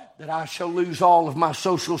all, that I shall lose all of my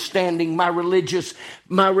social standing, my religious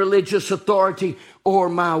authority, or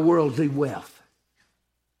my worldly wealth?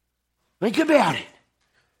 Think about it.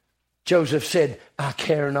 Joseph said, I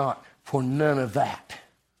care not for none of that.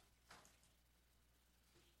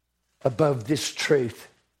 Above this truth,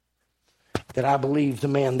 that I believe the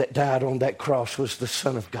man that died on that cross was the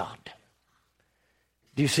Son of God.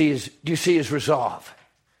 Do you see his resolve?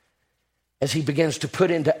 As he begins to put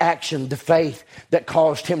into action the faith that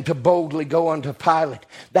caused him to boldly go unto Pilate,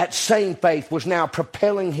 that same faith was now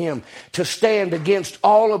propelling him to stand against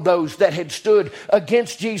all of those that had stood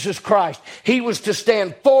against Jesus Christ. He was to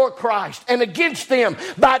stand for Christ and against them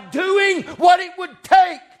by doing what it would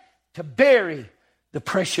take to bury the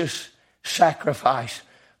precious sacrifice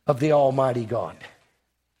of the Almighty God.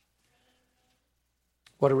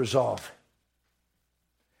 What a resolve.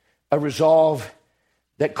 A resolve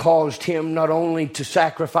that caused him not only to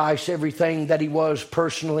sacrifice everything that he was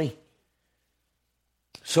personally,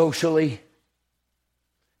 socially,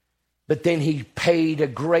 but then he paid a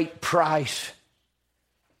great price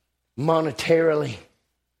monetarily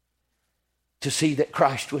to see that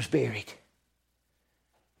Christ was buried.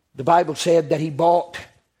 The Bible said that he bought.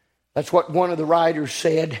 That's what one of the writers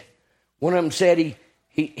said. One of them said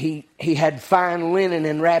he had fine linen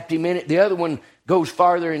and wrapped him in it. The other one goes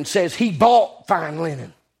farther and says he bought fine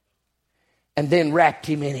linen and then wrapped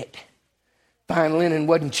him in it. Fine linen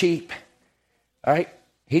wasn't cheap. All right?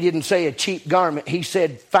 He didn't say a cheap garment. He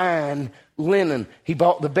said fine linen. He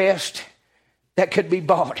bought the best that could be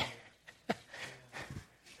bought.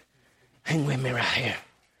 Hang with me right here.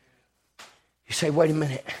 You say, wait a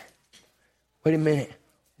minute. Wait a minute.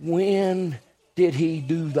 When did he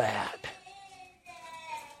do that?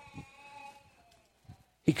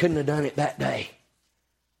 He couldn't have done it that day.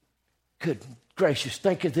 Good gracious,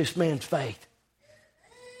 think of this man's faith.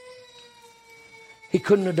 He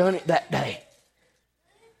couldn't have done it that day.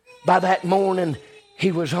 By that morning,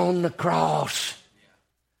 he was on the cross.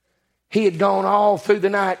 He had gone all through the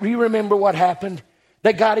night. You remember what happened?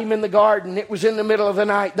 They got him in the garden. It was in the middle of the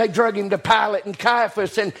night. They drug him to Pilate and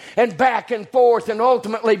Caiaphas and back and forth. And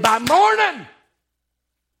ultimately, by morning,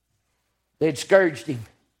 they'd scourged him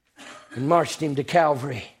and marched him to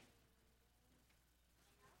Calvary.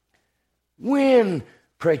 When,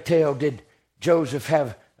 pray tell, did Joseph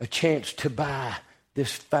have a chance to buy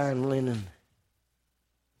this fine linen?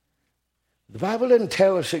 The Bible doesn't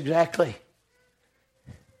tell us exactly.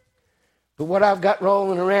 But what I've got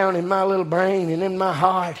rolling around in my little brain and in my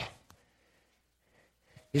heart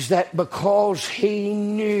is that because he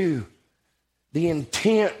knew the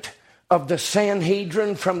intent of the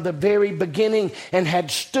Sanhedrin from the very beginning and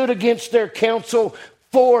had stood against their counsel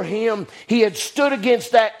for him. He had stood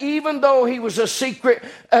against that even though he was a secret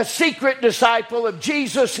disciple of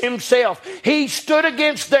Jesus himself. He stood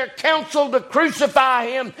against their counsel to crucify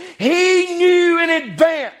him. He knew in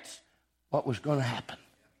advance what was going to happen.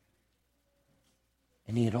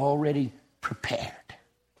 And he had already prepared.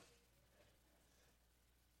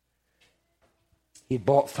 He had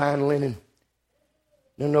bought fine linen.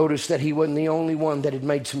 Now notice that he wasn't the only one that had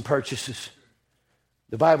made some purchases.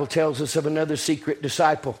 The Bible tells us of another secret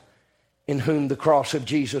disciple in whom the cross of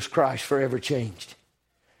Jesus Christ forever changed.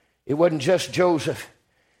 It wasn't just Joseph.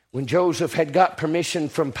 When Joseph had got permission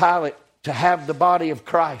from Pilate to have the body of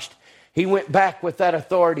Christ, he went back with that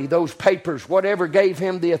authority, those papers, whatever gave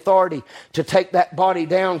him the authority to take that body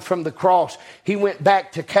down from the cross. He went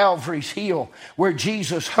back to Calvary's hill where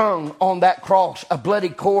Jesus hung on that cross, a bloody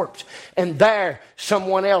corpse. And there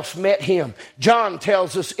someone else met him. John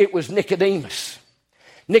tells us it was Nicodemus.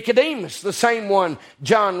 Nicodemus, the same one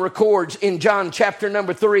John records in John chapter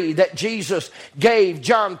number 3 that Jesus gave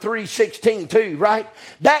John 3:16 to, right?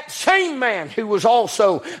 That same man who was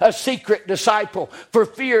also a secret disciple for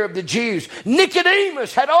fear of the Jews.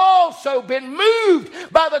 Nicodemus had also been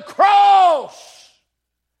moved by the cross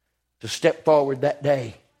to step forward that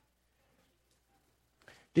day.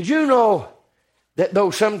 Did you know that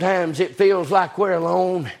though sometimes it feels like we're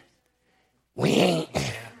alone, we ain't?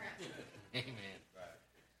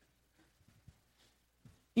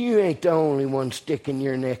 You ain't the only one sticking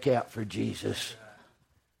your neck out for Jesus.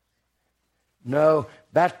 No,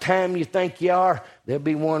 about the time you think you are, there'll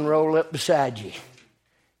be one roll up beside you.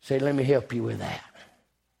 Say, let me help you with that.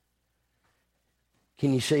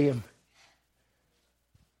 Can you see him?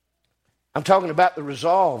 I'm talking about the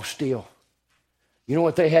resolve still. You know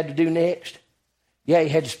what they had to do next? Yeah, he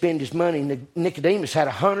had to spend his money. Nicodemus had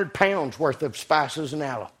 100 pounds worth of spices and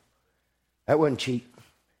aloe. That wasn't cheap.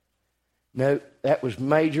 No, that was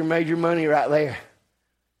major money right there.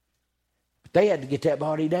 But they had to get that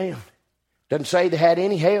body down. Doesn't say they had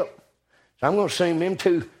any help. So I'm going to assume them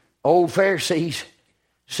two old Pharisees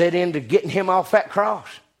set into getting him off that cross.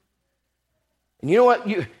 And you know what?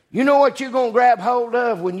 You know what you're going to grab hold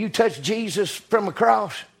of when you touch Jesus from a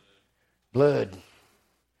cross? Blood.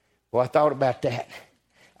 Well, I thought about that.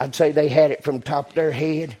 I'd say they had it from the top of their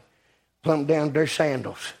head plumb down to their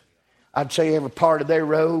sandals. I'd say every part of their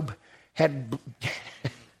robe had...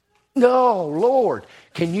 No, Lord,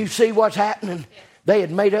 can you see what's happening? They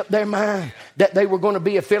had made up their mind that they were going to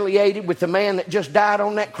be affiliated with the man that just died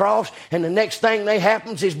on that cross, and the next thing that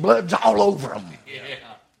happens is blood's all over them. Yeah.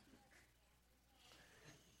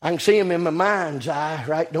 I can see them in my mind's eye,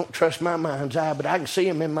 right? Don't trust my mind's eye, but I can see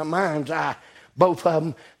them in my mind's eye. Both of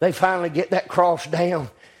them, they finally get that cross down,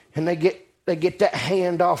 and they get that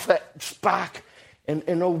hand off that spike,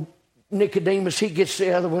 and old Nicodemus, he gets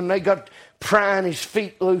the other one. They got prying his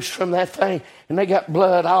feet loose from that thing, and they got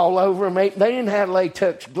blood all over them. They didn't have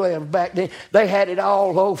latex gloves back then. They had it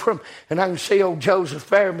all over them. And I can see old Joseph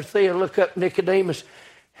Arimathaea look up Nicodemus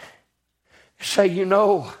and say, you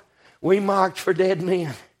know, we marked for dead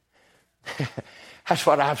men. That's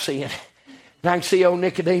what I've seen. And I can see old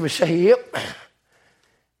Nicodemus say, yep.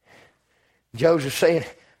 Joseph saying,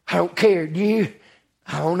 I don't care, do you?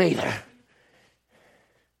 I don't either.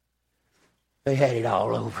 They had it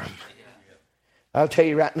all over them. I'll tell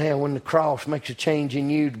you right now, when the cross makes a change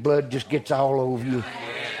in you, the blood just gets all over you.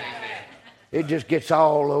 It just gets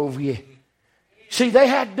all over you. See, they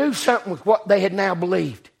had to do something with what they had now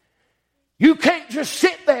believed. You can't just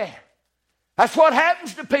sit there. That's what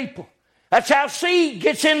happens to people. That's how seed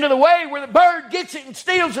gets into the way, where the bird gets it and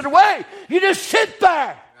steals it away. You just sit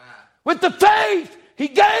there with the faith He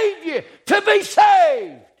gave you to be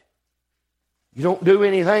saved. You don't do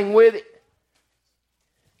anything with it.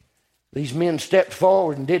 These men stepped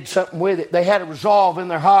forward and did something with it. They had a resolve in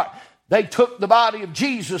their heart. They took the body of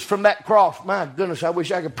Jesus from that cross. My goodness, I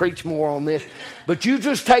wish I could preach more on this. But you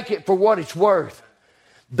just take it for what it's worth.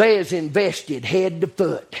 They is invested head to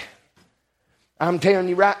foot. I'm telling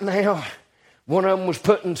you right now, one of them was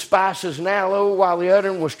putting spices and aloe while the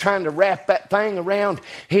other one was trying to wrap that thing around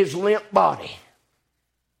his limp body.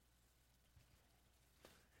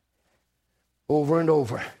 Over and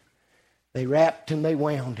over. They wrapped and they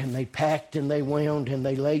wound, and they packed and they wound, and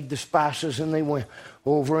they laid the spices and they went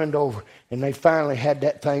over and over. And they finally had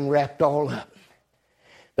that thing wrapped all up.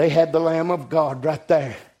 They had the Lamb of God right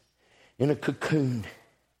there in a cocoon.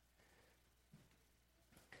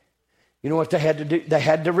 You know what they had to do? They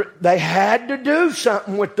had to do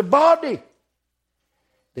something with the body.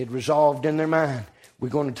 They'd resolved in their mind, we're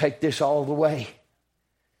going to take this all the way.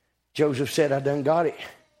 Joseph said, I done got it.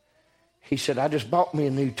 He said, I just bought me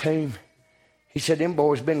a new tomb. He said, them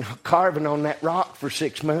boys been carving on that rock for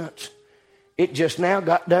 6 months. It just now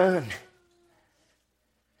got done.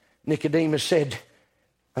 Nicodemus said,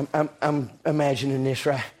 I'm imagining this,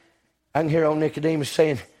 right? I can hear old Nicodemus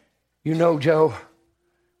saying, you know, Joe,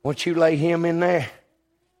 once you lay him in there,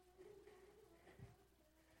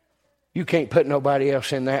 you can't put nobody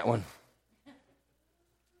else in that one.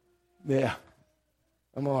 Yeah,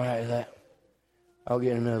 I'm all right with that. I'll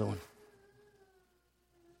get another one.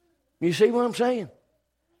 You see what I'm saying?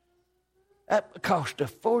 That cost a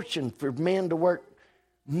fortune for men to work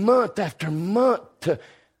month after month to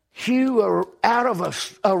hew out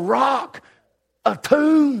of a rock a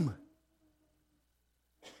tomb.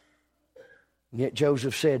 And yet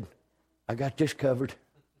Joseph said, I got this covered.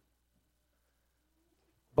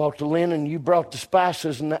 Bought the linen, you brought the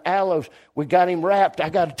spices and the aloes. We got him wrapped. I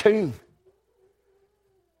got a tomb.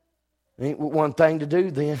 Ain't one thing to do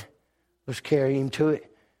then. Let's carry him to it.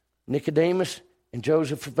 Nicodemus and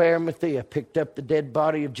Joseph of Arimathea picked up the dead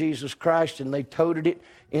body of Jesus Christ and they toted it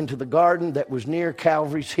into the garden that was near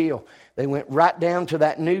Calvary's Hill. They went right down to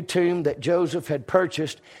that new tomb that Joseph had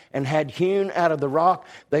purchased and had hewn out of the rock.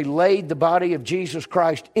 They laid the body of Jesus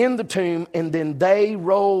Christ in the tomb and then they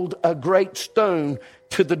rolled a great stone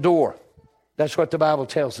to the door. That's what the Bible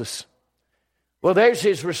tells us. Well, there's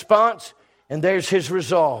his response and there's his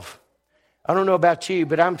resolve. I don't know about you,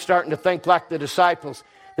 but I'm starting to think like the disciples.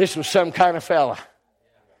 This was some kind of fella.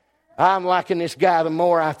 I'm liking this guy the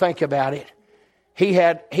more I think about it. He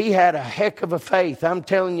had a heck of a faith. I'm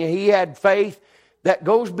telling you, he had faith that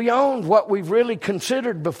goes beyond what we've really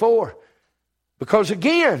considered before. Because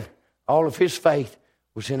again, all of his faith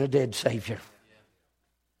was in a dead Savior.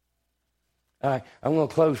 All right, I'm going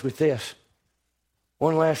to close with this.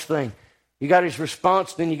 One last thing. You got his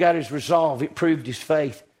response, then you got his resolve. It proved his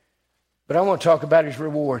faith. But I want to talk about his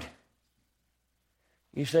reward.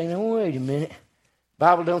 You say, no, wait a minute. The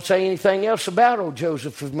Bible don't say anything else about old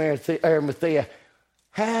Joseph of Arimathea.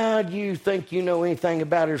 How do you think you know anything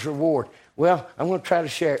about his reward? Well, I'm going to try to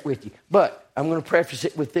share it with you. But I'm going to preface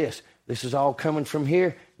it with this. This is all coming from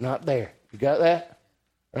here, not there. You got that?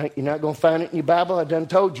 Right? You're not going to find it in your Bible. I done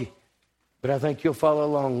told you. But I think you'll follow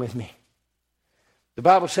along with me. The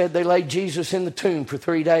Bible said they laid Jesus in the tomb for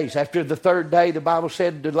 3 days. After the third day, the Bible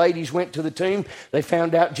said the ladies went to the tomb. They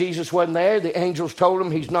found out Jesus wasn't there. The angels told them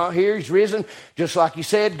he's not here. He's risen. Just like he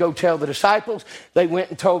said, go tell the disciples. They went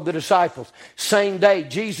and told the disciples. Same day,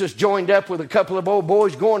 Jesus joined up with a couple of old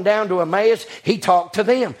boys going down to Emmaus. He talked to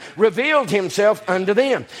them, revealed himself unto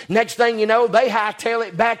them. Next thing you know, they hightail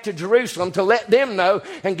it back to Jerusalem to let them know.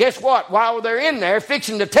 And guess what? While they're in there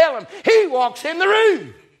fixing to tell them, he walks in the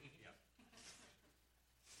room.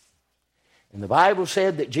 And the Bible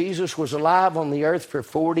said that Jesus was alive on the earth for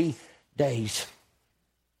 40 days.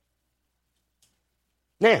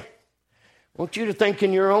 Now, I want you to think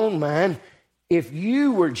in your own mind, if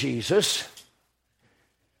you were Jesus,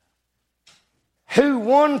 who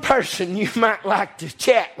one person you might like to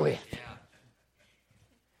chat with?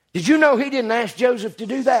 Did you know he didn't ask Joseph to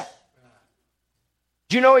do that?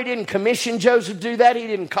 Did you know he didn't commission Joseph to do that? He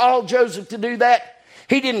didn't call Joseph to do that?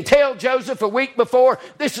 He didn't tell Joseph a week before,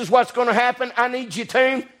 this is what's going to happen, I need you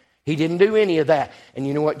to. He didn't do any of that. And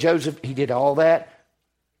you know what, Joseph? He did all that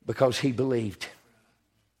because he believed.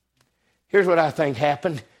 Here's what I think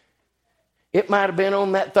happened. It might have been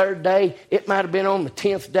on that third day. It might have been on the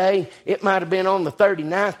 10th day. It might have been on the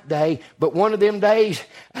 39th day. But one of them days,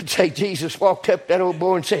 I'd say Jesus walked up to that old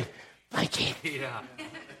boy and said, thank you.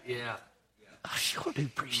 Yeah. I sure do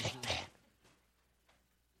appreciate that.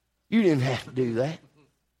 You didn't have to do that.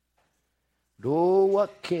 But oh,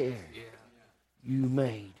 what care you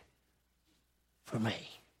made for me.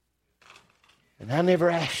 And I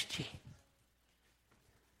never asked you.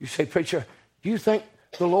 You say, preacher, do you think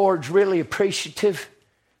the Lord's really appreciative?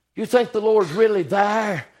 Do you think the Lord's really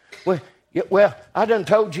there? Well, I done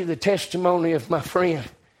told you the testimony of my friend,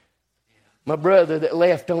 my brother that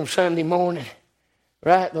left on Sunday morning.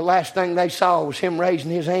 Right? The last thing they saw was him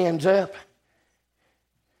raising his hands up.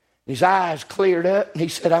 His eyes cleared up and he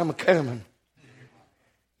said, I'm a-coming.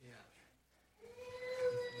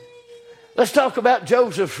 Let's talk about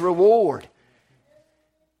Joseph's reward.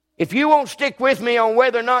 If you won't stick with me on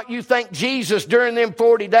whether or not you think Jesus during them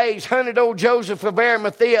 40 days hunted old Joseph of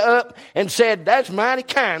Arimathea up and said, that's mighty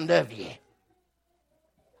kind of you.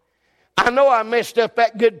 I know I messed up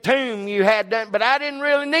that good tomb you had done, but I didn't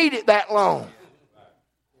really need it that long.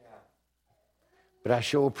 But I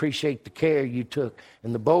sure appreciate the care you took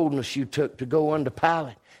and the boldness you took to go unto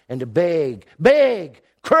Pilate and to beg,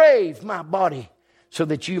 crave my body so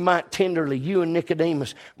that you might tenderly, you and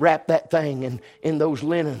Nicodemus, wrap that thing in those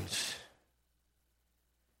linens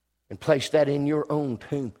and place that in your own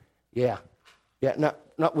tomb. Yeah,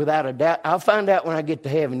 not without a doubt. I'll find out when I get to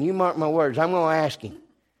heaven. You mark my words. I'm going to ask him.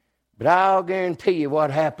 But I'll guarantee you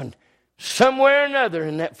what happened. Somewhere or another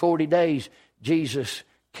in that 40 days, Jesus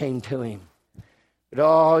came to him.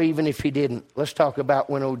 But even if he didn't, let's talk about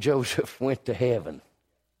when old Joseph went to heaven.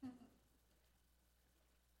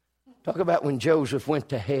 Talk about when Joseph went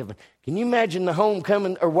to heaven. Can you imagine the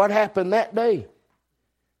homecoming or what happened that day?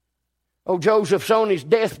 Old Joseph's on his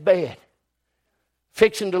deathbed,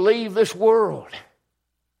 fixing to leave this world.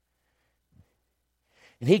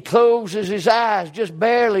 And he closes his eyes just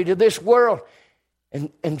barely to this world.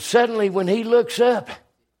 And suddenly when he looks up,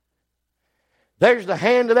 there's the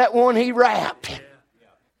hand of that one he wrapped.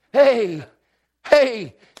 Hey.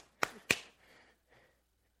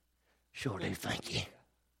 Sure do, thank you.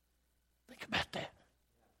 Think about that.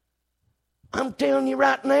 I'm telling you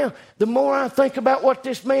right now, the more I think about what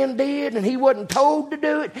this man did, and he wasn't told to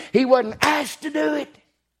do it, he wasn't asked to do it,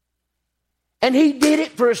 and he did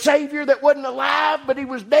it for a Savior that wasn't alive, but he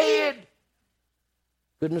was dead.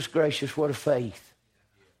 Goodness gracious, what a faith.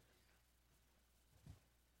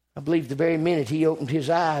 I believe the very minute he opened his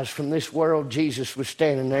eyes from this world, Jesus was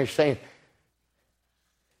standing there saying,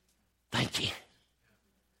 thank you.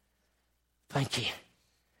 Thank you.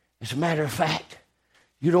 As a matter of fact,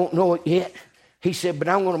 you don't know it yet. He said, but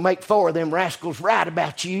I'm going to make 4 of them rascals write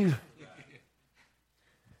about you.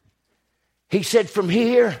 He said, from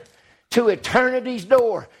here to eternity's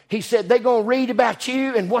door, he said, they're going to read about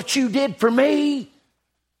you and what you did for me.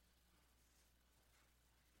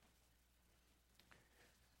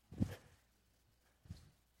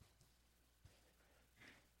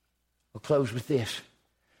 I'll close with this.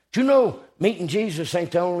 Do you know meeting Jesus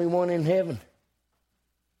ain't the only one in heaven?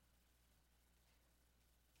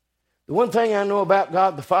 The one thing I know about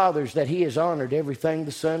God the Father is that he has honored everything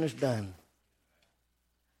the Son has done.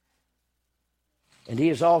 And he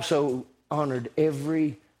has also honored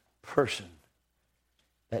every person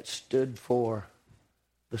that stood for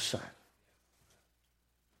the Son.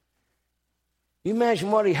 You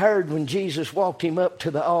imagine what he heard when Jesus walked him up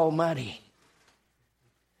to the Almighty.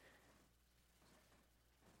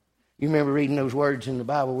 You remember reading those words in the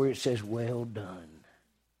Bible where it says, well done,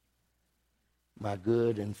 my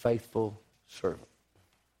good and faithful servant.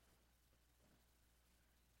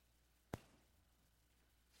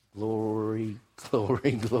 Glory,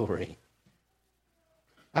 glory, glory.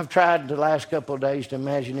 I've tried the last couple of days to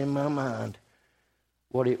imagine in my mind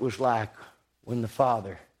what it was like when the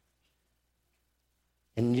Father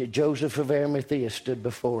and Joseph of Arimathea stood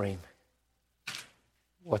before him.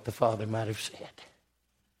 What the Father might have said.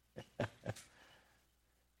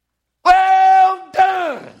 Well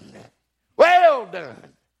done! Well done!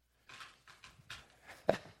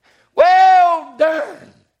 Well done!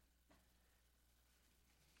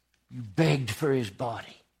 You begged for his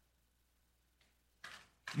body.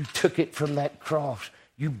 You took it from that cross.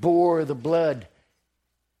 You bore the blood.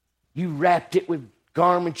 You wrapped it with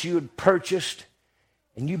garments you had purchased.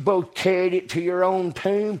 And you both carried it to your own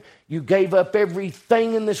tomb. You gave up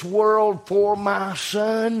everything in this world for my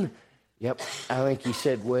Son. Yep, I think he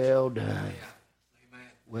said, well done. Amen.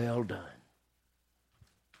 Well done.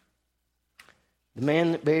 The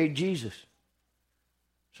man that buried Jesus.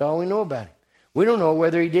 That's all we know about him. We don't know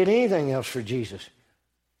whether he did anything else for Jesus.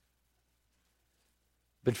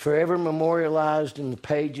 But forever memorialized in the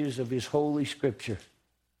pages of his holy scripture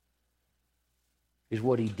is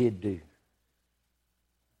what he did do.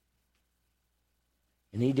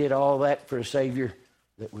 And he did all that for a Savior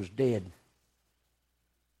that was dead.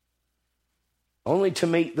 Only to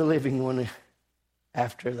meet the living one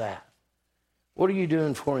after that. What are you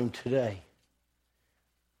doing for him today?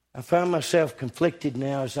 I find myself conflicted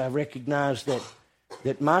now as I recognize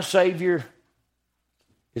that my Savior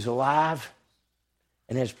is alive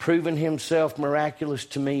and has proven himself miraculous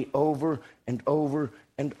to me over and over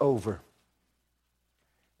and over.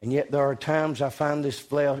 And yet there are times I find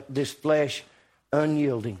this flesh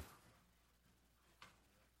unyielding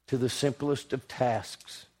to the simplest of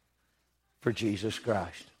tasks for Jesus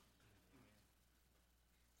Christ.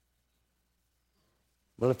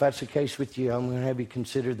 Well, if that's the case with you, I'm going to have you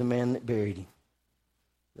consider the man that buried him.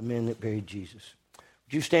 The man that buried Jesus.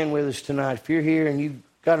 Would you stand with us tonight? If you're here and you've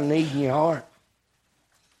got a need in your heart,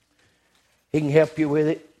 he can help you with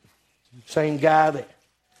it. Same guy that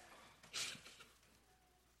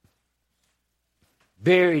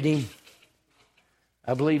buried him,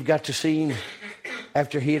 I believe, got to see him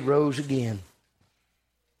after he had rose again.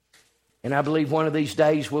 And I believe one of these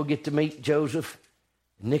days we'll get to meet Joseph,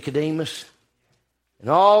 Nicodemus, and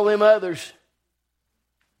all them others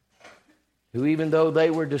who, even though they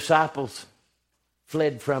were disciples,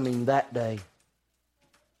 fled from him that day,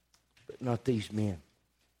 but not these men.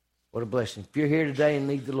 What a blessing. If you're here today and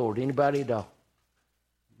need the Lord, anybody at all,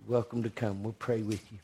 you're welcome to come. We'll pray with you.